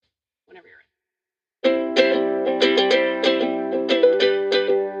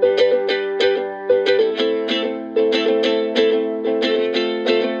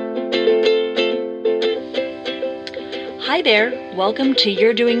welcome to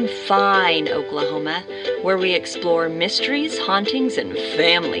You're Doing Fine, Oklahoma, where we explore mysteries, hauntings, and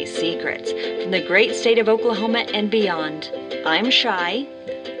family secrets from the great state of Oklahoma and beyond. I'm Shy.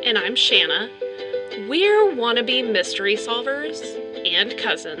 And I'm Shanna. We're wannabe mystery solvers and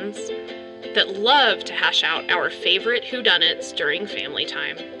cousins that love to hash out our favorite whodunits during family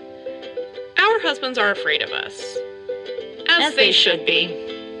time. Our husbands are afraid of us, as they should be.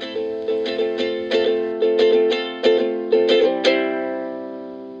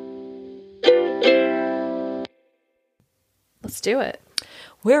 Let's do it.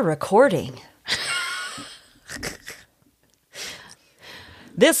 We're recording.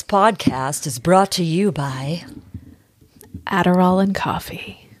 This podcast is brought to you by Adderall and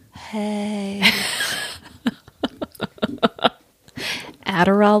coffee. Hey.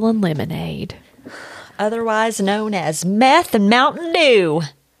 Adderall and lemonade. Otherwise known as meth and Mountain Dew.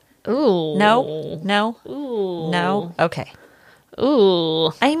 Ooh. No? Ooh. No? Okay.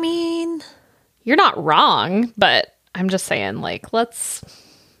 Ooh. I mean, you're not wrong, but I'm just saying, like, let's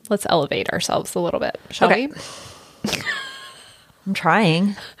elevate ourselves a little bit, shall we? I'm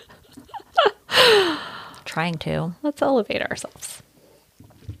trying. Trying to. Let's elevate ourselves.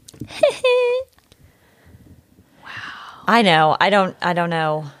 Wow. I know. I don't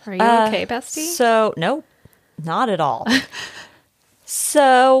know. Are you okay, bestie? So, nope. Not at all.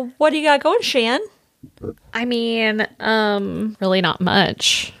 So, what do you got going, Shan? I mean, really not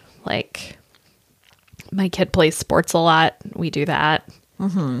much. Like, my kid plays sports a lot. We do that.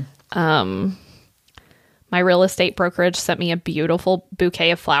 Mm-hmm. My real estate brokerage sent me a beautiful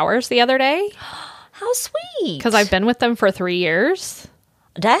bouquet of flowers the other day. How sweet. Because I've been with them for 3 years.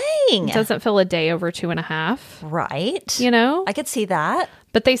 Dang. It doesn't feel a day over 2.5. Right. You know? I could see that.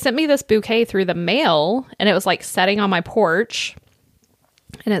 But they sent me this bouquet through the mail, and it was like setting on my porch,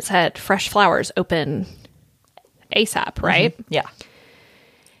 and it said, fresh flowers open ASAP, right? Mm-hmm. Yeah.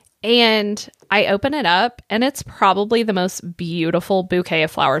 And I open it up, and it's probably the most beautiful bouquet of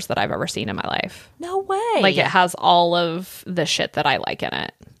flowers that I've ever seen in my life. No way. Like, it has all of the shit that I like in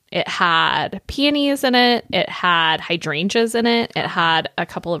it. It had peonies in it. It had hydrangeas in it. It had a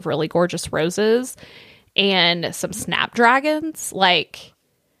couple of really gorgeous roses and some snapdragons. Like,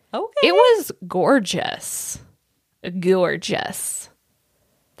 okay. It was gorgeous. Gorgeous.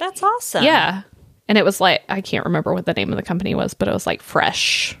 That's awesome. Yeah. And it was like, I can't remember what the name of the company was, but it was like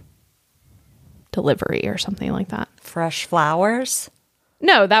Fresh Delivery or something like that. Fresh Flowers?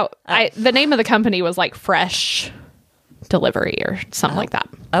 No, the name of the company was like Fresh Delivery or something like that.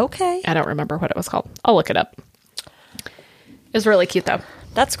 Okay. I don't remember what it was called. I'll look it up. It was really cute, though.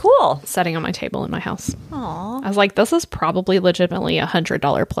 That's cool. Setting on my table in my house. Aw. I was like, this is probably legitimately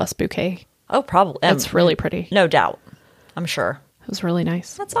 $100 plus bouquet. Oh, probably. It's really pretty. No doubt. I'm sure. It was really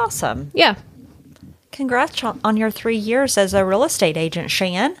nice. That's awesome. Yeah. Congrats on your 3 years as a real estate agent,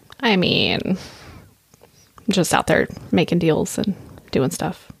 Shan. I mean, I'm just out there making deals and doing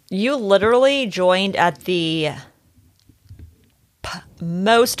stuff. You literally joined at the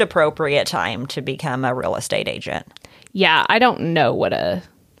most appropriate time to become a real estate agent. Yeah, I don't know what a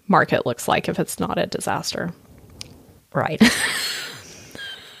market looks like if it's not a disaster. Right.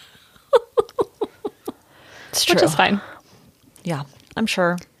 It's true. Which is fine. Yeah, I'm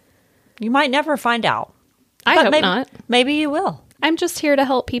sure. You might never find out. I hope not. Maybe you will. I'm just here to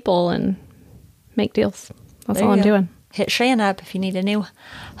help people and make deals. That's There all you I'm go. doing. Hit Shan up if you need a new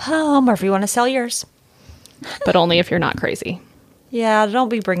home or if you want to sell yours. But only if you're not crazy. Yeah, don't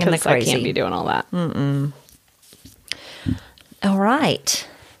be bringing the Because I crazy. can't be doing all that. All right.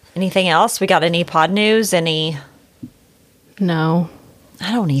 Anything else? We got any pod news? No.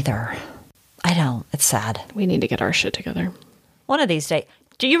 I don't either. I don't. It's sad. We need to get our shit together. One of these days.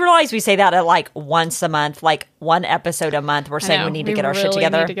 Do you realize we say that at like once a month, like one episode a month? We're saying we need to get our shit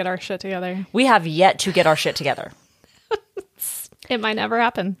together. We need to get our shit together. We have yet to get our shit together. It might never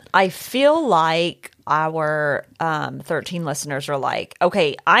happen. I feel like our 13 listeners are like,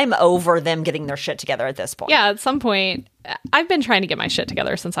 okay, I'm over them getting their shit together at this point. Yeah, at some point, I've been trying to get my shit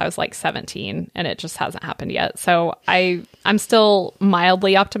together since I was like 17, and it just hasn't happened yet. So I'm still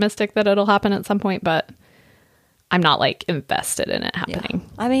mildly optimistic that it'll happen at some point, but I'm not like invested in it happening.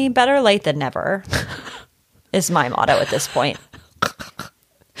 Yeah. I mean, better late than never is my motto at this point.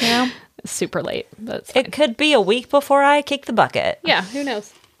 Yeah. It's super late, but it's fine. It could be a week before I kick the bucket. Yeah, who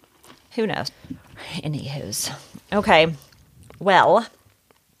knows? Who knows? Anywho's. Okay. Well,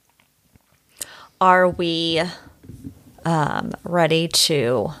 are we ready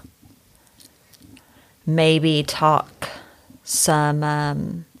to maybe talk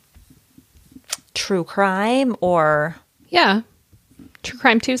some true crime or... Yeah. True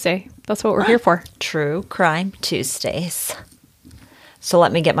Crime Tuesday. That's what we're here for. True Crime Tuesdays. So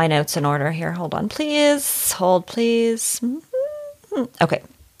let me get my notes in order here. Hold on, please. Hold, please. Okay.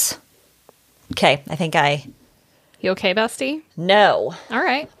 Okay, I think You okay, bestie? No. All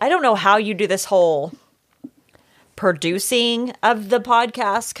right. I don't know how you do this whole producing of the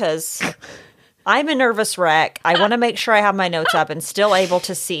podcast because I'm a nervous wreck. I want to make sure I have my notes up and still able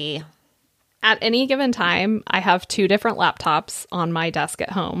to see. At any given time, I have 2 different laptops on my desk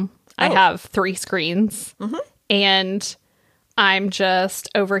at home. I have 3 screens. And I'm just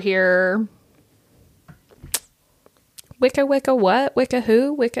over here. Wicca what? Wicca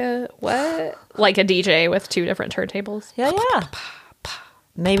who? Wicca what? Like a DJ with 2 different turntables. Yeah.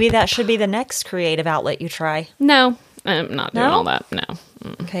 Maybe that should be the next creative outlet you try. No, I'm not doing all that. No.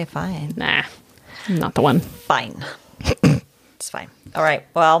 Okay, fine. Nah, I'm not the one. Fine. It's fine. All right.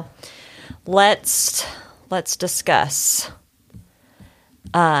 Well, let's discuss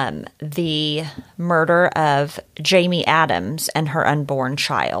the murder of Jaymie Adams and her unborn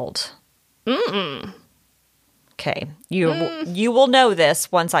child. Okay. You will know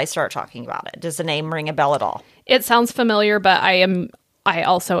this once I start talking about it. Does the name ring a bell at all? It sounds familiar, but I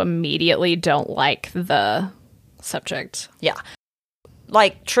also immediately don't like the subject. Yeah.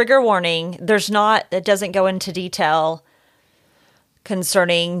 Like, trigger warning, it doesn't go into detail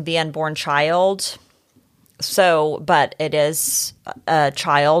concerning the unborn child. But it is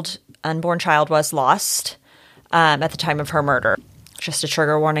unborn child was lost at the time of her murder. Just a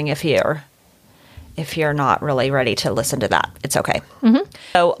trigger warning if you're not really ready to listen to that. It's okay.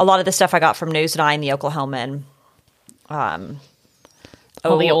 So a lot of the stuff I got from News 9, the Oklahoman.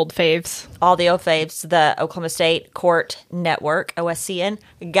 All the old faves. All the old faves. The Oklahoma State Court Network, OSCN.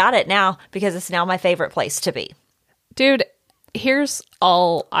 Got it now because it's now my favorite place to be. Dude, here's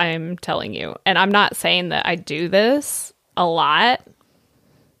all I'm telling you. And I'm not saying that I do this a lot,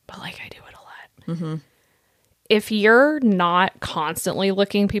 but I do it a lot. If you're not constantly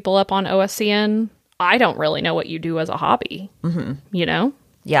looking people up on OSCN, I don't really know what you do as a hobby. You know?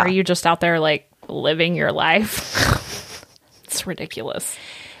 Yeah. Are you just out there living your life? It's ridiculous.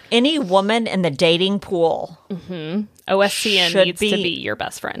 Any woman in the dating pool. OSCN needs to be your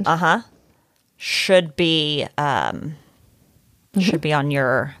best friend. Should be on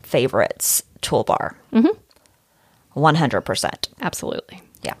your favorites toolbar. 100%. Absolutely.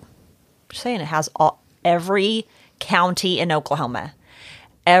 Yeah. Just saying, it has every county in Oklahoma,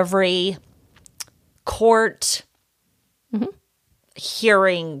 every court,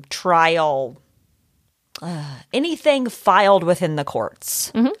 hearing, trial, anything filed within the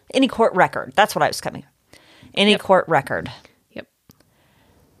courts. Any court record. That's what I was coming. Any court record. Yep.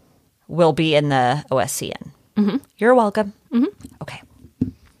 Will be in the OSCN. You're welcome. Okay.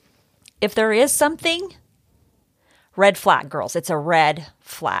 If there is something, red flag, girls. It's a red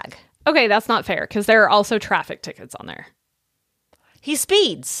flag. Okay, that's not fair because there are also traffic tickets on there. He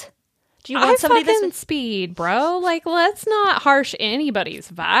speeds. Do you want somebody that's speed, bro? Let's not harsh anybody's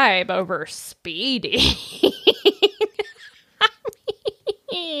vibe over speeding. I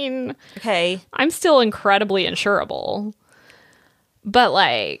mean, okay? I'm still incredibly insurable,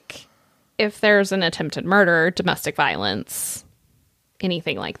 but if there's an attempted murder, domestic violence,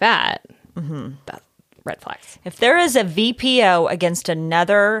 anything like that, that's red flags. If there is a VPO against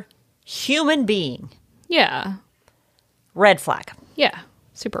another human being, yeah, red flag. Yeah.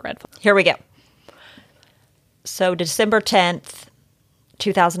 Super red flag. Here we go. So December 10th,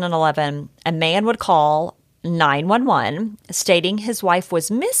 2011, a man would call 911 stating his wife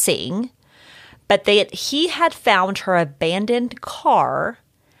was missing, but he had found her abandoned car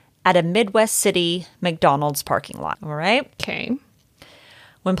at a Midwest City McDonald's parking lot. All right? Okay.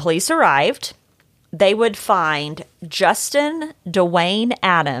 When police arrived, they would find Justin Dwayne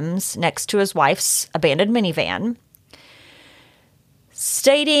Adams next to his wife's abandoned minivan,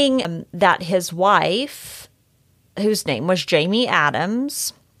 stating that his wife, whose name was Jaymie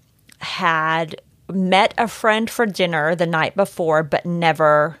Adams, had met a friend for dinner the night before but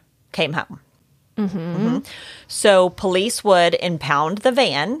never came home. So police would impound the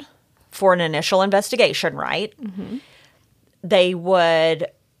van for an initial investigation, right? They would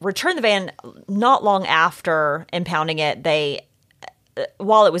return the van not long after impounding it.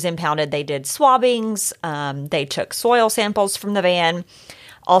 While it was impounded, they did swabbings. They took soil samples from the van,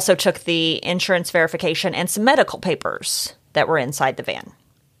 also took the insurance verification and some medical papers that were inside the van.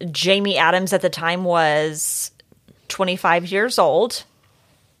 Jaymie Adams at the time was 25 years old,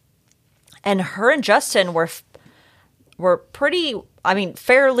 and her and Justin were fairly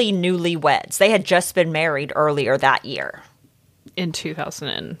newlyweds. They had just been married earlier that year. In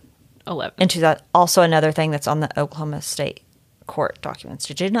 2011. Also another thing that's on the Oklahoma State Court documents.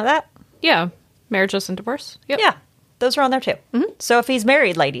 Did you know that? Yeah. Marriages and divorce. Yep. Yeah. those are on there too. So if he's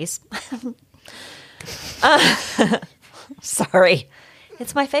married, ladies. Sorry.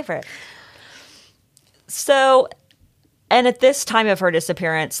 It's my favorite. So, and at this time of her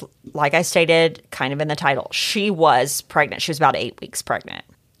disappearance, like I stated kind of in the title, she was pregnant. She was about 8 weeks pregnant.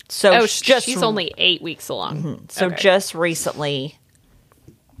 So she's only 8 weeks along. So just recently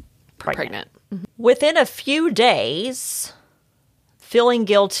pregnant. Within a few days, feeling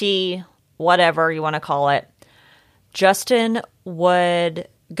guilty, whatever you want to call it, Justin would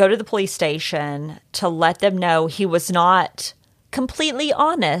go to the police station to let them know he was not completely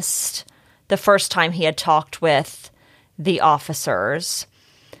honest the first time he had talked with the officers,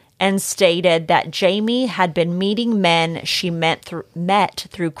 and stated that Jaymie had been meeting men she met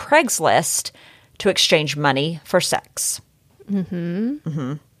through Craigslist to exchange money for sex.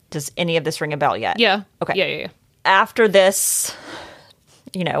 Does any of this ring a bell yet? Yeah. Okay. Yeah. After this,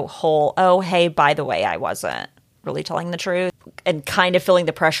 whole, oh, hey, by the way, I wasn't really telling the truth, and kind of feeling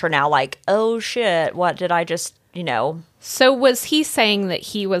the pressure now, like, oh, shit, what did I just, So was he saying that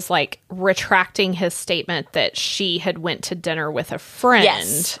he was, like, retracting his statement that she had went to dinner with a friend?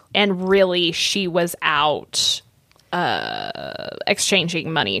 Yes. And really she was out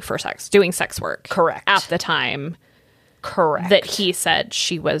exchanging money for sex, doing sex work. Correct. At the time. Correct. That he said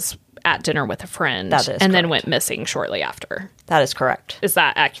she was at dinner with a friend. That is and then correct. went missing shortly after. That is correct. Is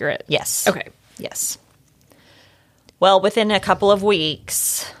that accurate? Yes. Okay. Yes. Well, within a couple of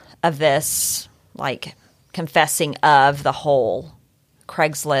weeks of this, like, confessing of the whole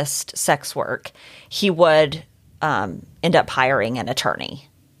Craigslist sex work, he would end up hiring an attorney,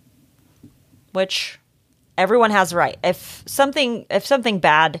 which everyone has a right. If something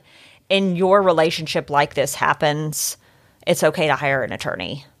bad in your relationship like this happens, it's okay to hire an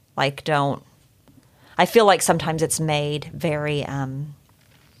attorney. Like, I feel like sometimes it's made very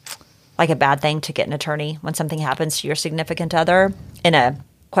like a bad thing to get an attorney when something happens to your significant other in a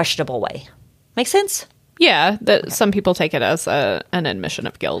questionable way. Make sense? Yeah, some people take it as an admission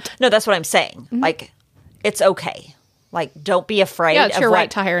of guilt. No, that's what I'm saying. Like, it's okay. Like, don't be afraid. Yeah, it's your right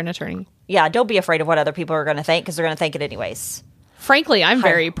to hire an attorney. Yeah, don't be afraid of what other people are going to think, because they're going to think it anyways. Frankly, I'm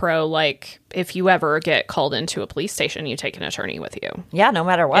very pro, like, if you ever get called into a police station, you take an attorney with you. Yeah, no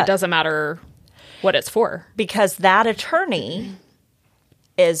matter what. It doesn't matter what it's for. Because that attorney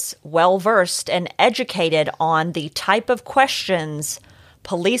is well-versed and educated on the type of questions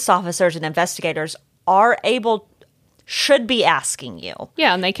police officers and investigators should be asking you.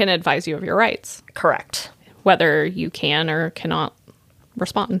 Yeah, and they can advise you of your rights. Correct. Whether you can or cannot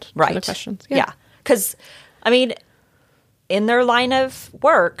respond to the questions. Yeah. Because, in their line of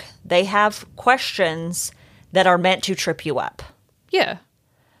work, they have questions that are meant to trip you up. Yeah.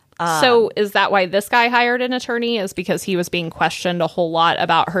 So is that why this guy hired an attorney? Is because he was being questioned a whole lot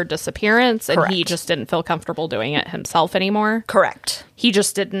about her disappearance, and Correct. he just didn't feel comfortable doing it himself anymore? Correct. He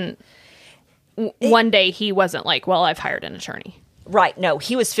just didn't... One day he wasn't like, well, I've hired an attorney. Right. No,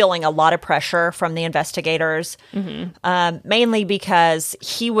 he was feeling a lot of pressure from the investigators, mainly because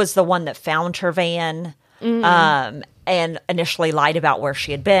he was the one that found her van and initially lied about where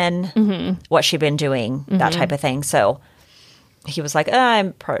she had been, what she'd been doing, that type of thing. So he was like,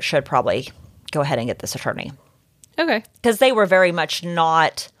 I should probably go ahead and get this attorney. Okay. Because they were very much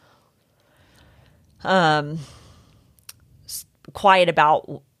not quiet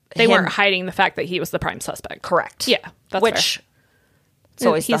about They him. weren't hiding the fact that he was the prime suspect. Correct. Yeah, that's Which, fair. it's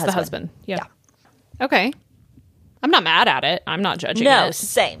always He's the husband. Yeah. Okay. I'm not mad at it. I'm not judging No, it.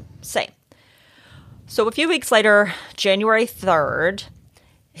 same. So a few weeks later, January 3rd,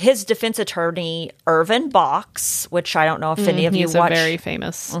 his defense attorney, Irvin Box, which I don't know if any of you He's watch. a very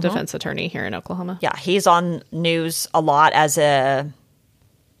famous defense attorney here in Oklahoma. Yeah, he's on news a lot as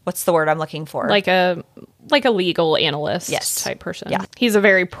what's the word I'm looking for? Like a legal analyst type person. Yeah. He's a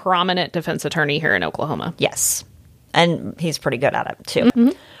very prominent defense attorney here in Oklahoma. Yes. And he's pretty good at it,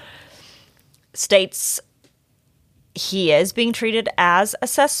 too. States he is being treated as a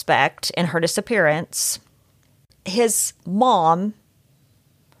suspect in her disappearance. His mom,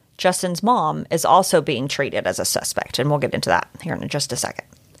 Justin's mom, is also being treated as a suspect, and we'll get into that here in just a second.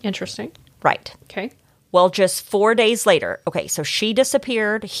 Interesting. Right. Okay. Well, just 4 days later, okay, so she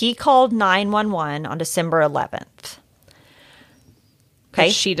disappeared. He called 911 on December 11th. Okay.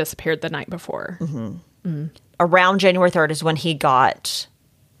 But she disappeared the night before. Around January 3rd is when he got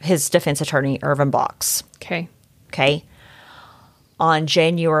his defense attorney, Irvin Box. Okay. Okay. On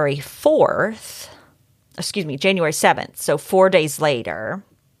January 7th, so 4 days later,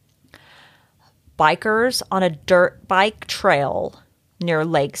 bikers on a dirt bike trail near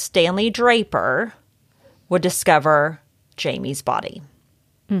Lake Stanley Draper would discover Jaymie's body.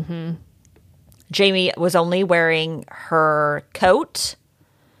 Jaymie was only wearing her coat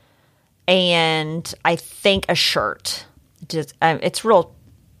and I think a shirt. It's real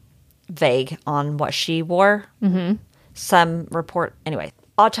vague on what she wore. Mm-hmm. Some report, anyway.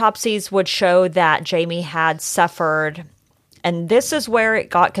 Autopsies would show that Jaymie had suffered, and this is where it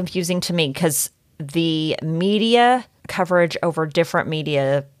got confusing to me because the media coverage over different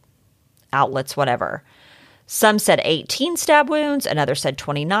media outlets, whatever. Some said 18 stab wounds, another said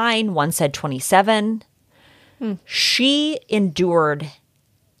 29, one said 27. She endured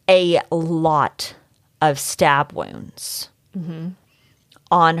a lot of stab wounds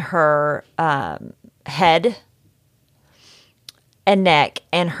on her head and neck,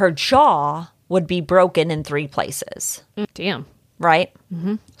 and her jaw would be broken in 3 places. Damn. Right?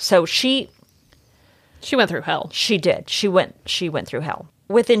 Mm-hmm. So she went through hell. She did. She went through hell.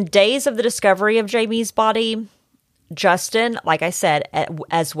 Within days of the discovery of Jaymie's body, Justin, like I said,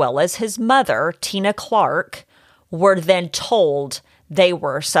 as well as his mother, Tina Clark, were then told they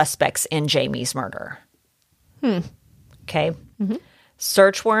were suspects in Jaymie's murder. Okay. Mm-hmm.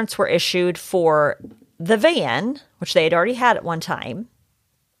 Search warrants were issued for the van, which they had already had at one time,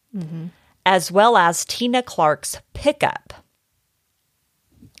 as well as Tina Clark's pickup.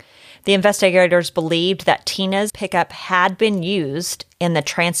 The investigators believed that Tina's pickup had been used in the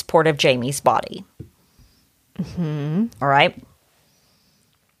transport of Jaymie's body. All right.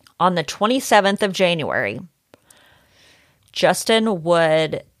 On the 27th of January, Justin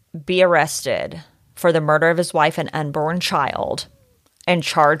would be arrested for the murder of his wife and unborn child and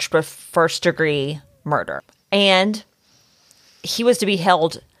charged with first-degree murder. And he was to be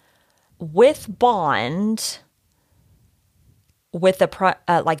held with bond with the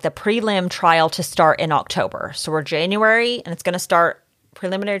prelim trial to start in October. So we're January, and it's going to start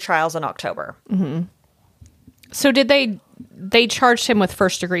preliminary trials in October. Mm-hmm. So did they charged him with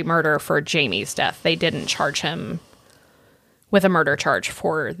first-degree murder for Jaymie's death? They didn't charge him with a murder charge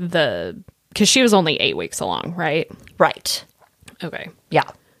for because she was only 8 weeks along, right? Right. Okay. Yeah.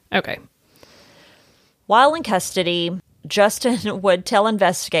 Okay. While in custody, Justin would tell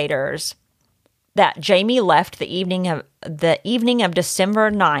investigators that Jaymie left the evening of December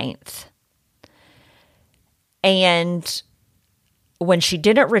 9th. And when she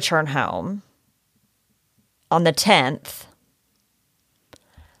didn't return home on the 10th,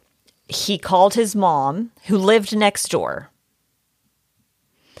 he called his mom, who lived next door.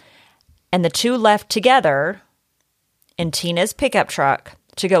 And the two left together in Tina's pickup truck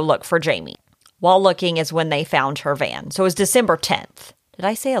to go look for Jaymie. While looking is when they found her van. So it was December 10th. Did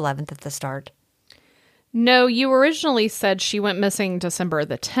I say 11th at the start? No, you originally said she went missing December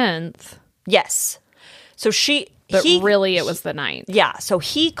the 10th. Yes. So really it was the 9th. Yeah. So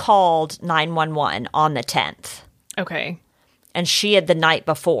he called 911 on the 10th. Okay. And she had the night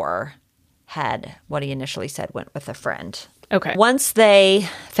before had what he initially said went with a friend. Okay. Once they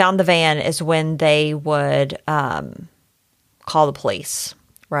found the van is when they would call the police,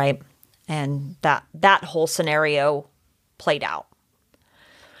 right? And that whole scenario played out.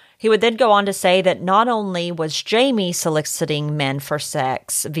 He would then go on to say that not only was Jaymie soliciting men for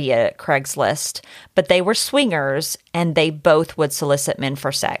sex via Craigslist, but they were swingers and they both would solicit men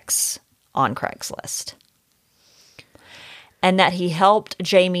for sex on Craigslist. And that he helped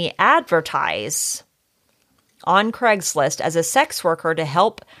Jaymie advertise on Craigslist as a sex worker to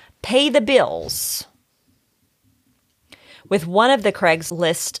help pay the bills. With one of the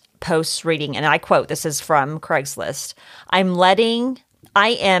Craigslist posts reading, and I quote, this is from Craigslist, I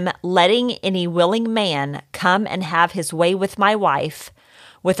am letting any willing man come and have his way with my wife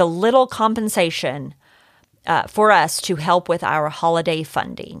with a little compensation for us to help with our holiday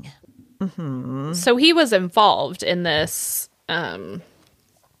funding. Mm-hmm. So he was involved in this,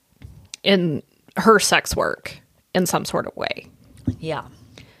 in her sex work in some sort of way. Yeah.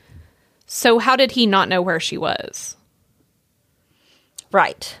 So how did he not know where she was?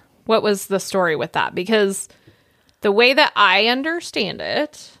 Right. What was the story with that? Because the way that I understand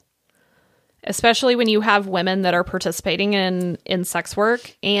it, especially when you have women that are participating in sex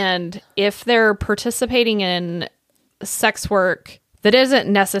work, and if they're participating in sex work that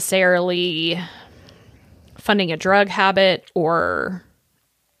isn't necessarily funding a drug habit or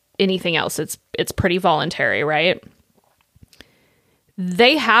anything else, it's pretty voluntary, right?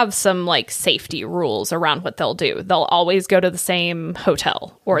 They have some like safety rules around what they'll do. They'll always go to the same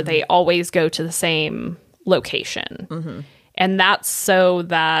hotel, or they always go to the same location. Mm-hmm. And that's so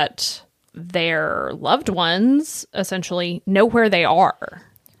that their loved ones essentially know where they are.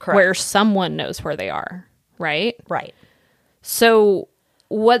 Correct. Where someone knows where they are, right? Right. So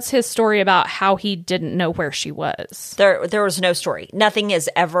what's his story about how he didn't know where she was? There was no story. Nothing is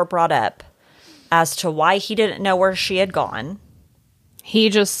ever brought up as to why he didn't know where she had gone. He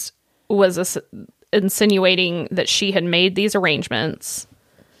just was insinuating that she had made these arrangements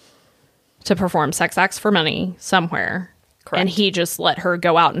to perform sex acts for money somewhere. Correct. And he just let her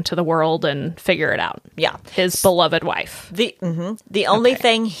go out into the world and figure it out. Yeah. His beloved wife. The only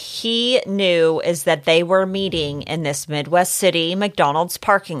thing he knew is that they were meeting in this Midwest city McDonald's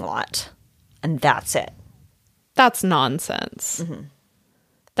parking lot. And that's it. That's nonsense. Mm-hmm.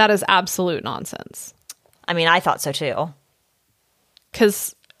 That is absolute nonsense. I mean, I thought so too.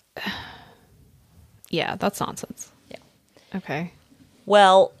 Because, yeah, that's nonsense. Yeah. Okay.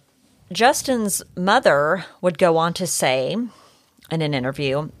 Well, Justin's mother would go on to say in an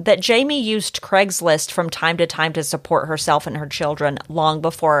interview that Jaymie used Craigslist from time to time to support herself and her children long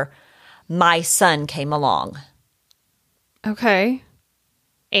before my son came along. Okay.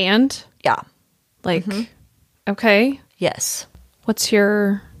 And? Yeah. Like, okay. Yes. What's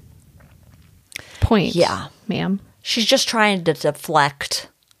your point? Yeah. Ma'am? She's just trying to deflect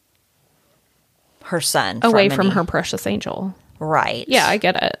her son away from her precious angel. Right. Yeah, I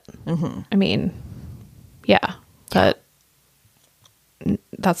get it. Mm-hmm. I mean, yeah, but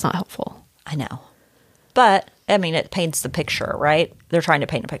that's not helpful. I know. But, I mean, it paints the picture, right? They're trying to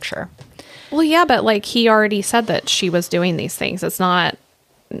paint a picture. Well, yeah, but like he already said that she was doing these things. It's not...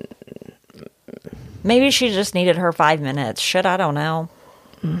 Maybe she just needed her 5 minutes. Shit, I don't know.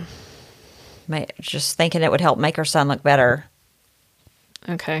 Just thinking it would help make her son look better.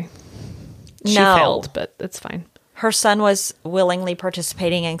 Okay. She failed, but it's fine. Her son was willingly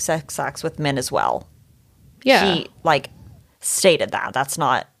participating in sex acts with men as well. Yeah. He, stated that. That's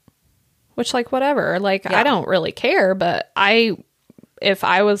not... Which, whatever. Yeah. I don't really care, but if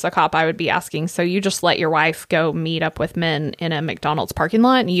I was a cop, I would be asking, so you just let your wife go meet up with men in a McDonald's parking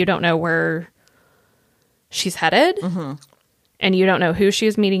lot and you don't know where she's headed? Mm-hmm. And you don't know who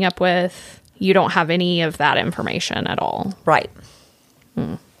she's meeting up with? You don't have any of that information at all. Right.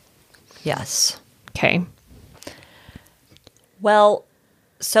 Yes. Okay. Well,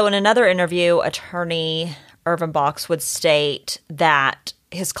 so in another interview, attorney Irvin Box would state that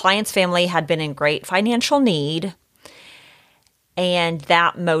his client's family had been in great financial need, and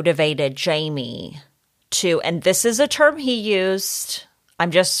that motivated Jaymie to, and this is a term he used,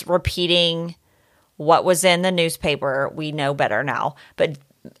 I'm just repeating what was in the newspaper, we know better now, but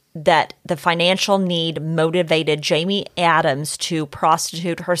that the financial need motivated Jaymie Adams to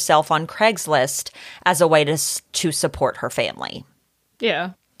prostitute herself on Craigslist as a way to support her family.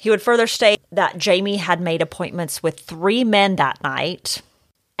 Yeah. He would further state that Jaymie had made appointments with 3 men that night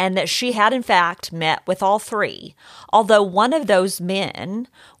and that she had, in fact, met with all 3, although one of those men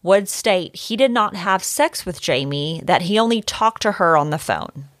would state he did not have sex with Jaymie, that he only talked to her on the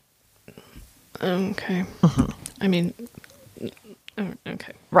phone. Okay. Mm-hmm. I mean...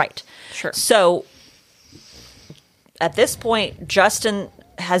 Okay. Right. Sure. So, at this point, Justin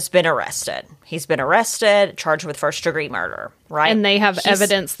has been arrested. He's been arrested, charged with first-degree murder, right? And they have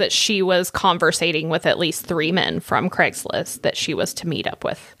evidence that she was conversating with at least 3 men from Craigslist that she was to meet up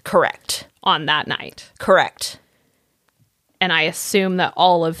with. Correct. On that night. Correct. And I assume that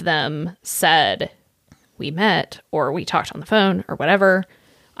all of them said, we met, or we talked on the phone, or whatever.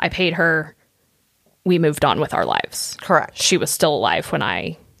 I paid her. We moved on with our lives. Correct. She was still alive when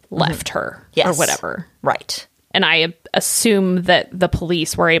I left her. Yes. Or whatever. Right. And I assume that the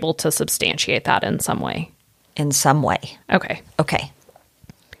police were able to substantiate that in some way. In some way. Okay. Okay.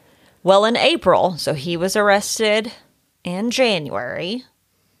 Well, in April, so he was arrested in January.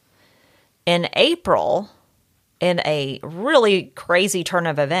 In April, in a really crazy turn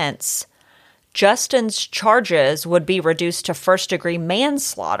of events, Justin's charges would be reduced to first-degree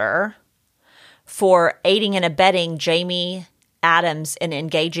manslaughter for aiding and abetting Jaymie Adams in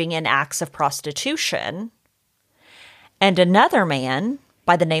engaging in acts of prostitution. And another man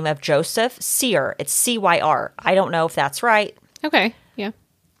by the name of Joseph Cyr, it's C-Y-R. I don't know if that's right. Okay, yeah.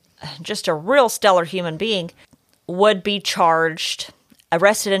 Just a real stellar human being, would be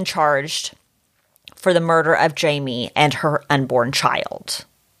arrested and charged for the murder of Jaymie and her unborn child.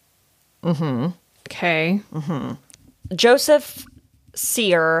 Mm-hmm. Okay. Mm-hmm. Joseph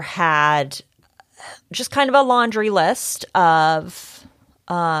Cyr had just kind of a laundry list of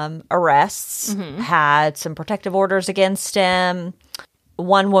arrests, had some protective orders against him.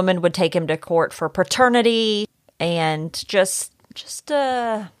 One woman would take him to court for paternity, and just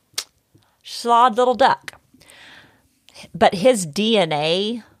an odd little duck. But his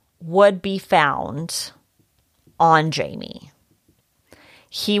DNA would be found on Jaymie.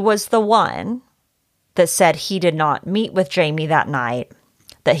 He was the one that said he did not meet with Jaymie that night,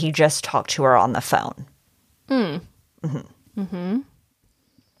 that he just talked to her on the phone. Mm-hmm.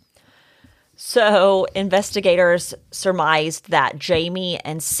 So investigators surmised that Jaymie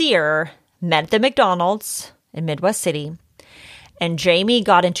and Cyr met at the McDonald's in Midwest City, and Jaymie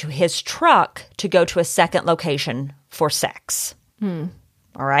got into his truck to go to a second location for sex. All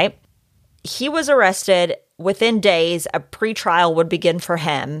right. He was arrested. Within days, a pretrial would begin for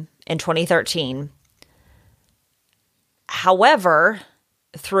him in 2013. However,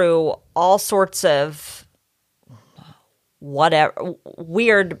 through all sorts of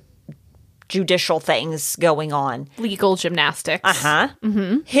weird judicial things going on. Legal gymnastics.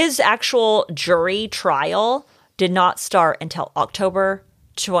 His actual jury trial did not start until October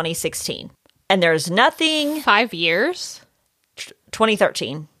 2016. And there's nothing... 5 years?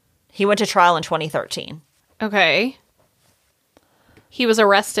 2013. He went to trial in 2013. Okay. He was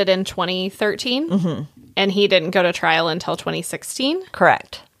arrested in 2013? And he didn't go to trial until 2016?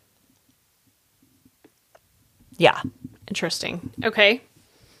 Correct. Yeah. Interesting. Okay.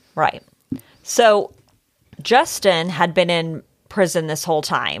 Right. So Justin had been in prison this whole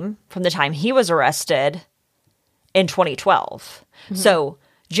time, from the time he was arrested in 2012. So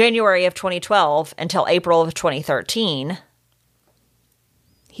January of 2012 until April of 2013.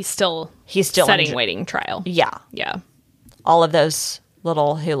 He's still setting waiting trial. Yeah. Yeah. All of those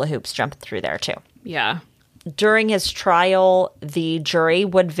little hula hoops jumping through there too. Yeah. During his trial, the jury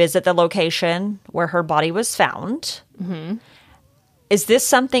would visit the location where her body was found. Is this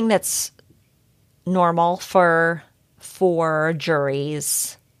something that's normal for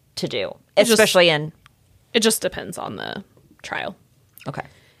juries to do? Especially in... It just depends on the trial.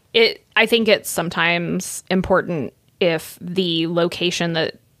 Okay. I think it's sometimes important if the location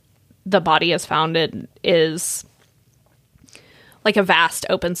that the body is found in is like a vast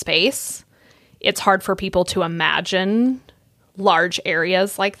open space. It's hard for people to imagine large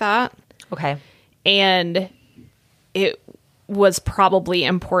areas like that. Okay. And it was probably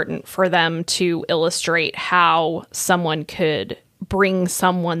important for them to illustrate how someone could bring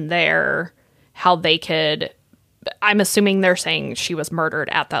someone there, how they could... I'm assuming they're saying she was murdered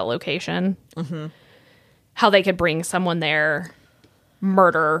at that location. How they could bring someone there,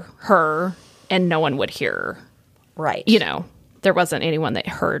 murder her, and no one would hear. Right. You know, there wasn't anyone that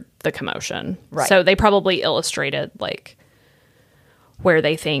heard the commotion. Right. So they probably illustrated, like, where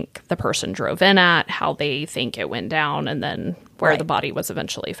they think the person drove in at, how they think it went down, and then where the body was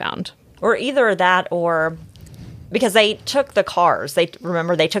eventually found. Or either that or... Because they took the cars. They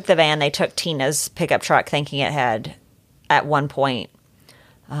took the van. They took Tina's pickup truck, thinking it had, at one point,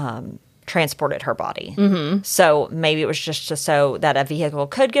 transported her body. So maybe it was just so that a vehicle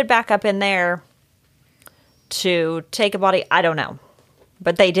could get back up in there to take a body. I don't know.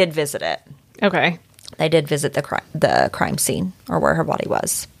 But they did visit it. Okay. They did visit the crime scene, or where her body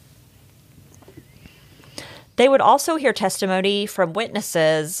was. They would also hear testimony from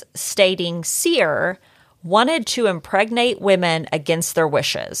witnesses stating Cyr wanted to impregnate women against their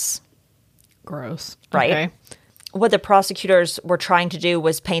wishes. Gross. Right? Okay. What the prosecutors were trying to do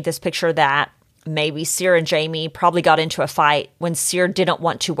was paint this picture that maybe Cyr and Jaymie probably got into a fight when Cyr didn't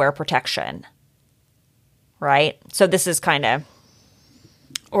want to wear protection. Right? So this is kind of...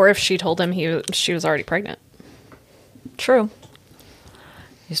 Or if she told him she was already pregnant. True.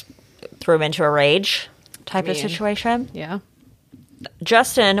 Just threw him into a rage type of situation. Yeah.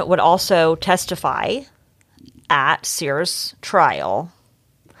 Justin would also testify at Cyr's trial,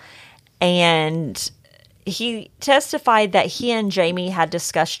 and he testified that he and Jaymie had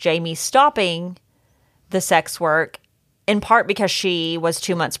discussed Jaymie stopping the sex work in part because she was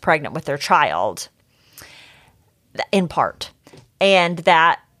 2 months pregnant with their child, in part, and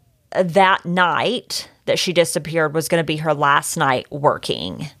that night that she disappeared was going to be her last night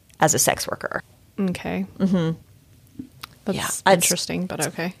working as a sex worker. Okay. That's interesting, but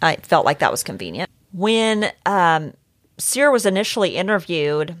okay. I felt like that was convenient. When Cyr was initially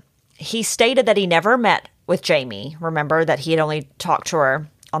interviewed, he stated that he never met with Jaymie. Remember that he had only talked to her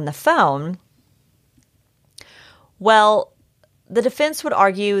on the phone. Well, the defense would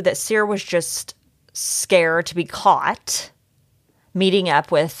argue that Cyr was just scared to be caught meeting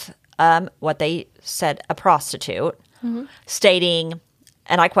up with what they said, a prostitute, stating...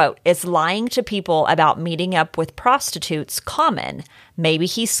 And I quote, "Is lying to people about meeting up with prostitutes common? Maybe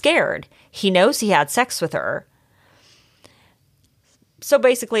he's scared. He knows he had sex with her." So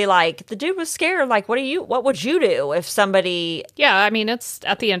basically, like, the dude was scared. Like, what would you do if somebody... Yeah, I mean, it's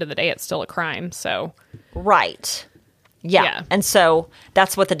at the end of the day, it's still a crime, so... Right. Yeah. And so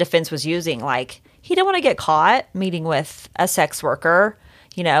that's what the defense was using. Like, he didn't want to get caught meeting with a sex worker.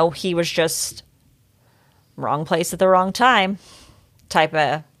 You know, he was just wrong place at the wrong time type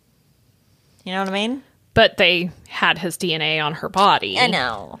of... You know what I mean? But they had his DNA on her body. I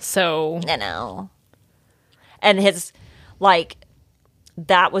know. So. I know. And his, like,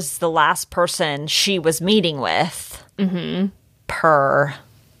 that was the last person she was meeting with. Mm-hmm. Per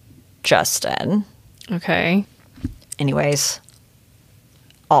Justin. Okay. Anyways,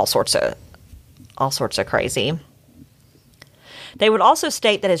 all sorts of crazy. They would also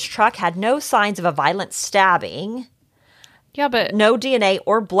state that his truck had no signs of a violent stabbing. Yeah, but no DNA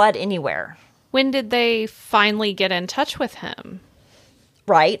or blood anywhere. When did they finally get in touch with him?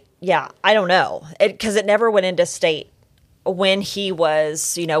 Right? Yeah, I don't know. Because it never went into state when he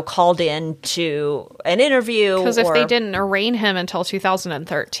was, called in to an interview. Because if they didn't arraign him until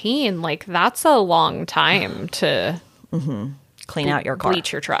 2013, like, that's a long time to clean out your car.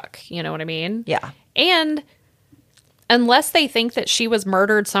 Bleach your truck. You know what I mean? Yeah. And unless they think that she was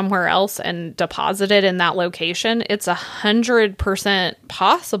murdered somewhere else and deposited in that location, it's 100%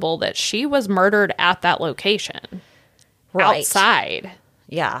 possible that she was murdered at that location. Right. Outside.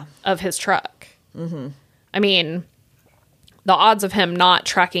 Yeah. Of his truck. Mm-hmm. I mean, the odds of him not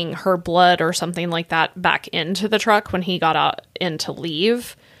tracking her blood or something like that back into the truck when he got out in to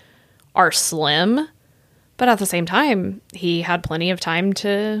leave are slim. But at the same time, he had plenty of time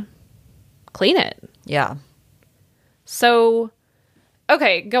to clean it. Yeah. So,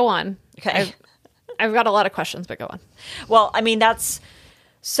 okay, go on. Okay. I've got a lot of questions, but go on. Well, I mean,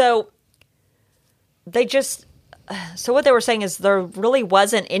 so what they were saying is there really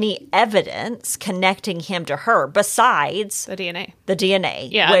wasn't any evidence connecting him to her besides The DNA. The DNA.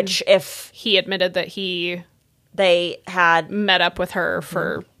 Yeah. Which if he admitted that they had met up with her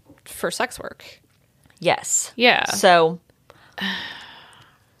for sex work. Yes. Yeah. So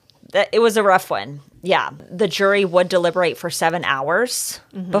it was a rough one. Yeah. The jury would deliberate for 7 hours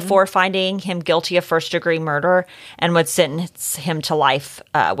before finding him guilty of first-degree murder and would sentence him to life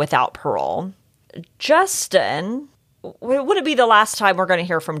without parole. Justin, would it be the last time we're going to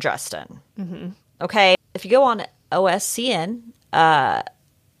hear from Justin? Mm-hmm. Okay. If you go on OSCN,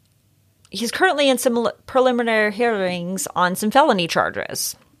 he's currently in some preliminary hearings on some felony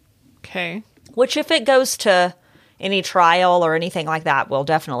charges. Okay. Which, if it goes to any trial or anything like that, we'll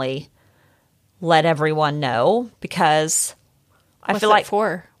definitely let everyone know, because I feel like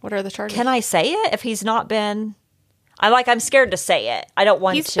what are the charges? Can I say it if he's not been? I'm scared to say it. I don't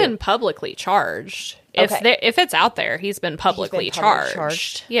want to. He's been publicly charged. Okay. If it's out there, he's been publicly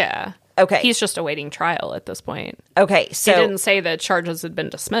charged. Yeah. Okay. He's just awaiting trial at this point. Okay, so he didn't say the charges had been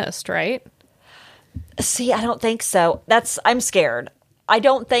dismissed, right? See, I don't think so. I'm scared. I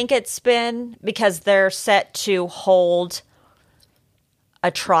don't think it's been, because they're set to hold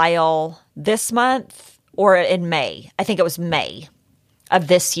a trial this month or in May. I think it was May of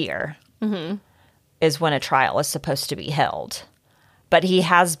this year is when a trial is supposed to be held. But he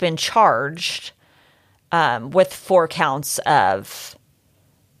has been charged with 4 counts of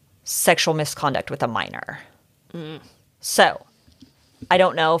sexual misconduct with a minor. So I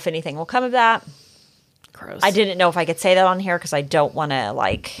don't know if anything will come of that. Gross. I didn't know if I could say that on here because I don't want to,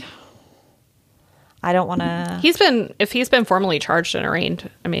 If he's been formally charged and arraigned,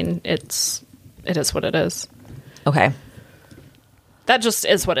 I mean, it is what it is. Okay. That just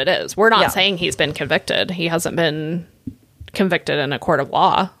is what it is. We're not saying he's been convicted. He hasn't been convicted in a court of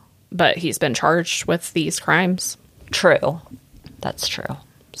law, but he's been charged with these crimes. True. That's true.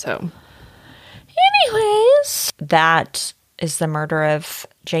 So, anyways, that is the murder of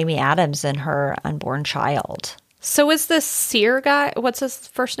Jaymie Adams and her unborn child. So is this Sear guy, what's his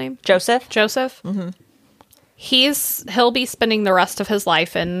first name? Joseph. Mm-hmm. He'll be spending the rest of his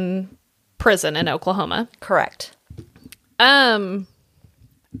life in prison in Oklahoma. Correct.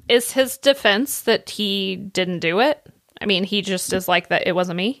 Is his defense that he didn't do it? I mean, he just is like that. It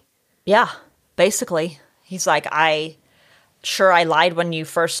wasn't me. Yeah, basically. He's like, I lied when you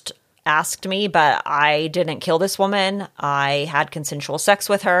first asked me, but I didn't kill this woman. I had consensual sex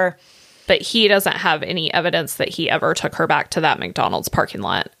with her. But he doesn't have any evidence that he ever took her back to that McDonald's parking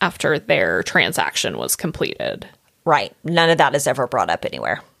lot after their transaction was completed. Right. None of that is ever brought up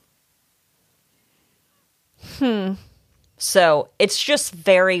anywhere. So it's just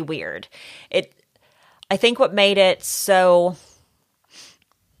very weird. I think what made it so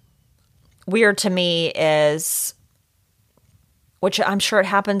weird to me is, which I'm sure it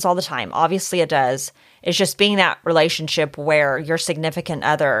happens all the time, obviously it does, is just being that relationship where your significant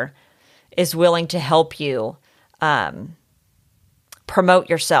other is willing to help you promote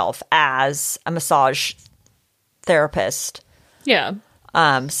yourself as a massage therapist,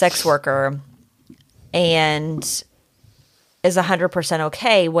 sex worker, and is 100%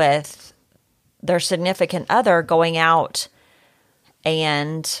 okay with their significant other going out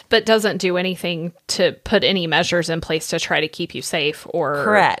But doesn't do anything to put any measures in place to try to keep you safe or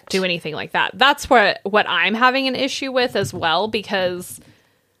Correct. do anything like that. That's what I'm having an issue with as well, because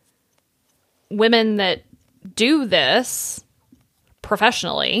women that do this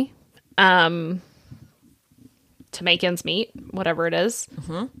professionally, to make ends meet, whatever it is,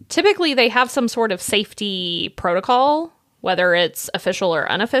 typically they have some sort of safety protocol, whether it's official or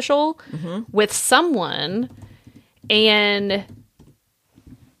unofficial, with someone, and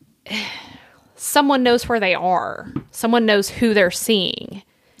someone knows where they are. Someone knows who they're seeing.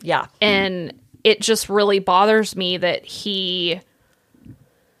 Yeah. And it just really bothers me that he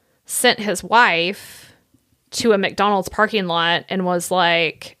sent his wife to a McDonald's parking lot and was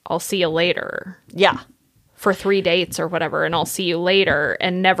like, I'll see you later. Yeah. For 3 dates or whatever, and I'll see you later,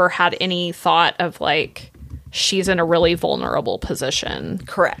 and never had any thought of like, she's in a really vulnerable position.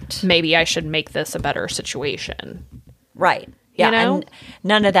 Correct. Maybe I should make this a better situation. Right. Yeah. You know? And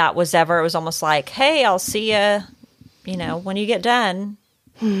none of that was ever, it was almost like, hey, I'll see you, when you get done.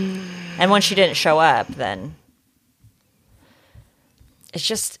 And when she didn't show up, then it's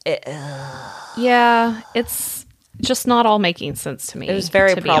just, yeah, it's just not all making sense to me. It was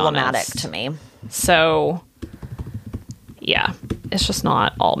very problematic to me. So, yeah, it's just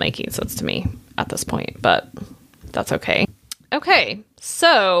not all making sense to me at this point, but that's okay. Okay,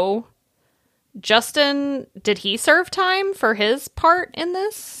 so Justin, did he serve time for his part in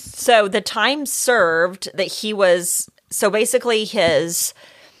this? So the time served that he was, so basically his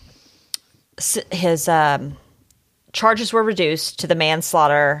charges were reduced to the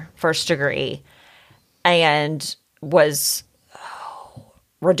manslaughter first degree and was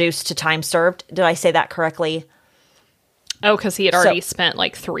reduced to time served. Did I say that correctly? Oh, because he had already spent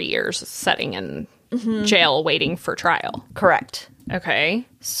like 3 years sitting in jail waiting for trial. Correct. Okay.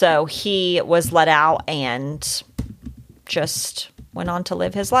 So he was let out and just went on to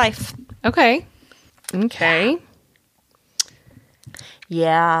live his life. Okay. Okay.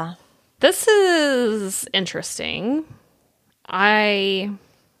 Yeah. This is interesting. I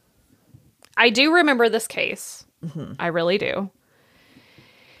do remember this case. I really do.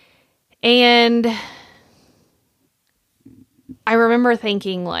 And I remember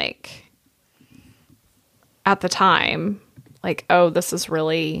thinking, like, at the time, like, oh, this is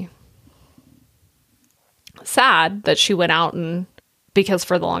really sad that she went out, and because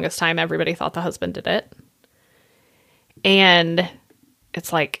for the longest time, everybody thought the husband did it. And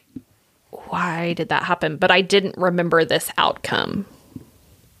it's like, why did that happen? But I didn't remember this outcome,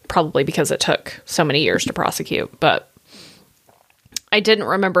 probably because it took so many years to prosecute, but I didn't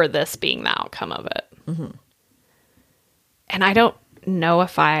remember this being the outcome of it. And I don't know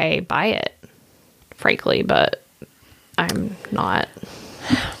if I buy it, frankly, but I'm not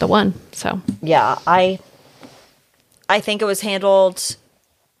the one, so. Yeah, I think it was handled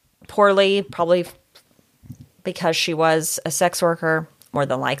poorly, probably because she was a sex worker, more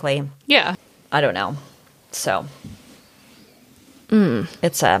than likely. Yeah. I don't know. So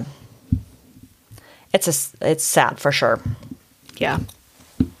it's sad for sure. Yeah.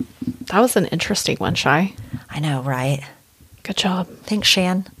 That was an interesting one, Shy. I know, right? Good job. Thanks,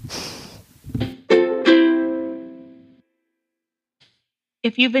 Shan.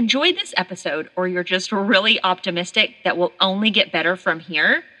 If you've enjoyed this episode, or you're just really optimistic that we'll only get better from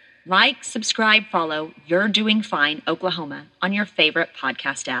here, like, subscribe, follow You're Doing Fine Oklahoma on your favorite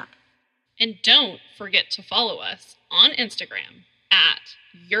podcast app. And don't forget to follow us on Instagram at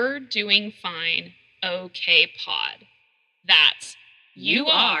You're Doing Fine OK-Pod. That's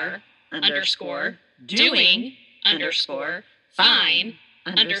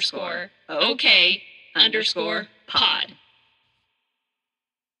UR_doing_fine_OK_pod.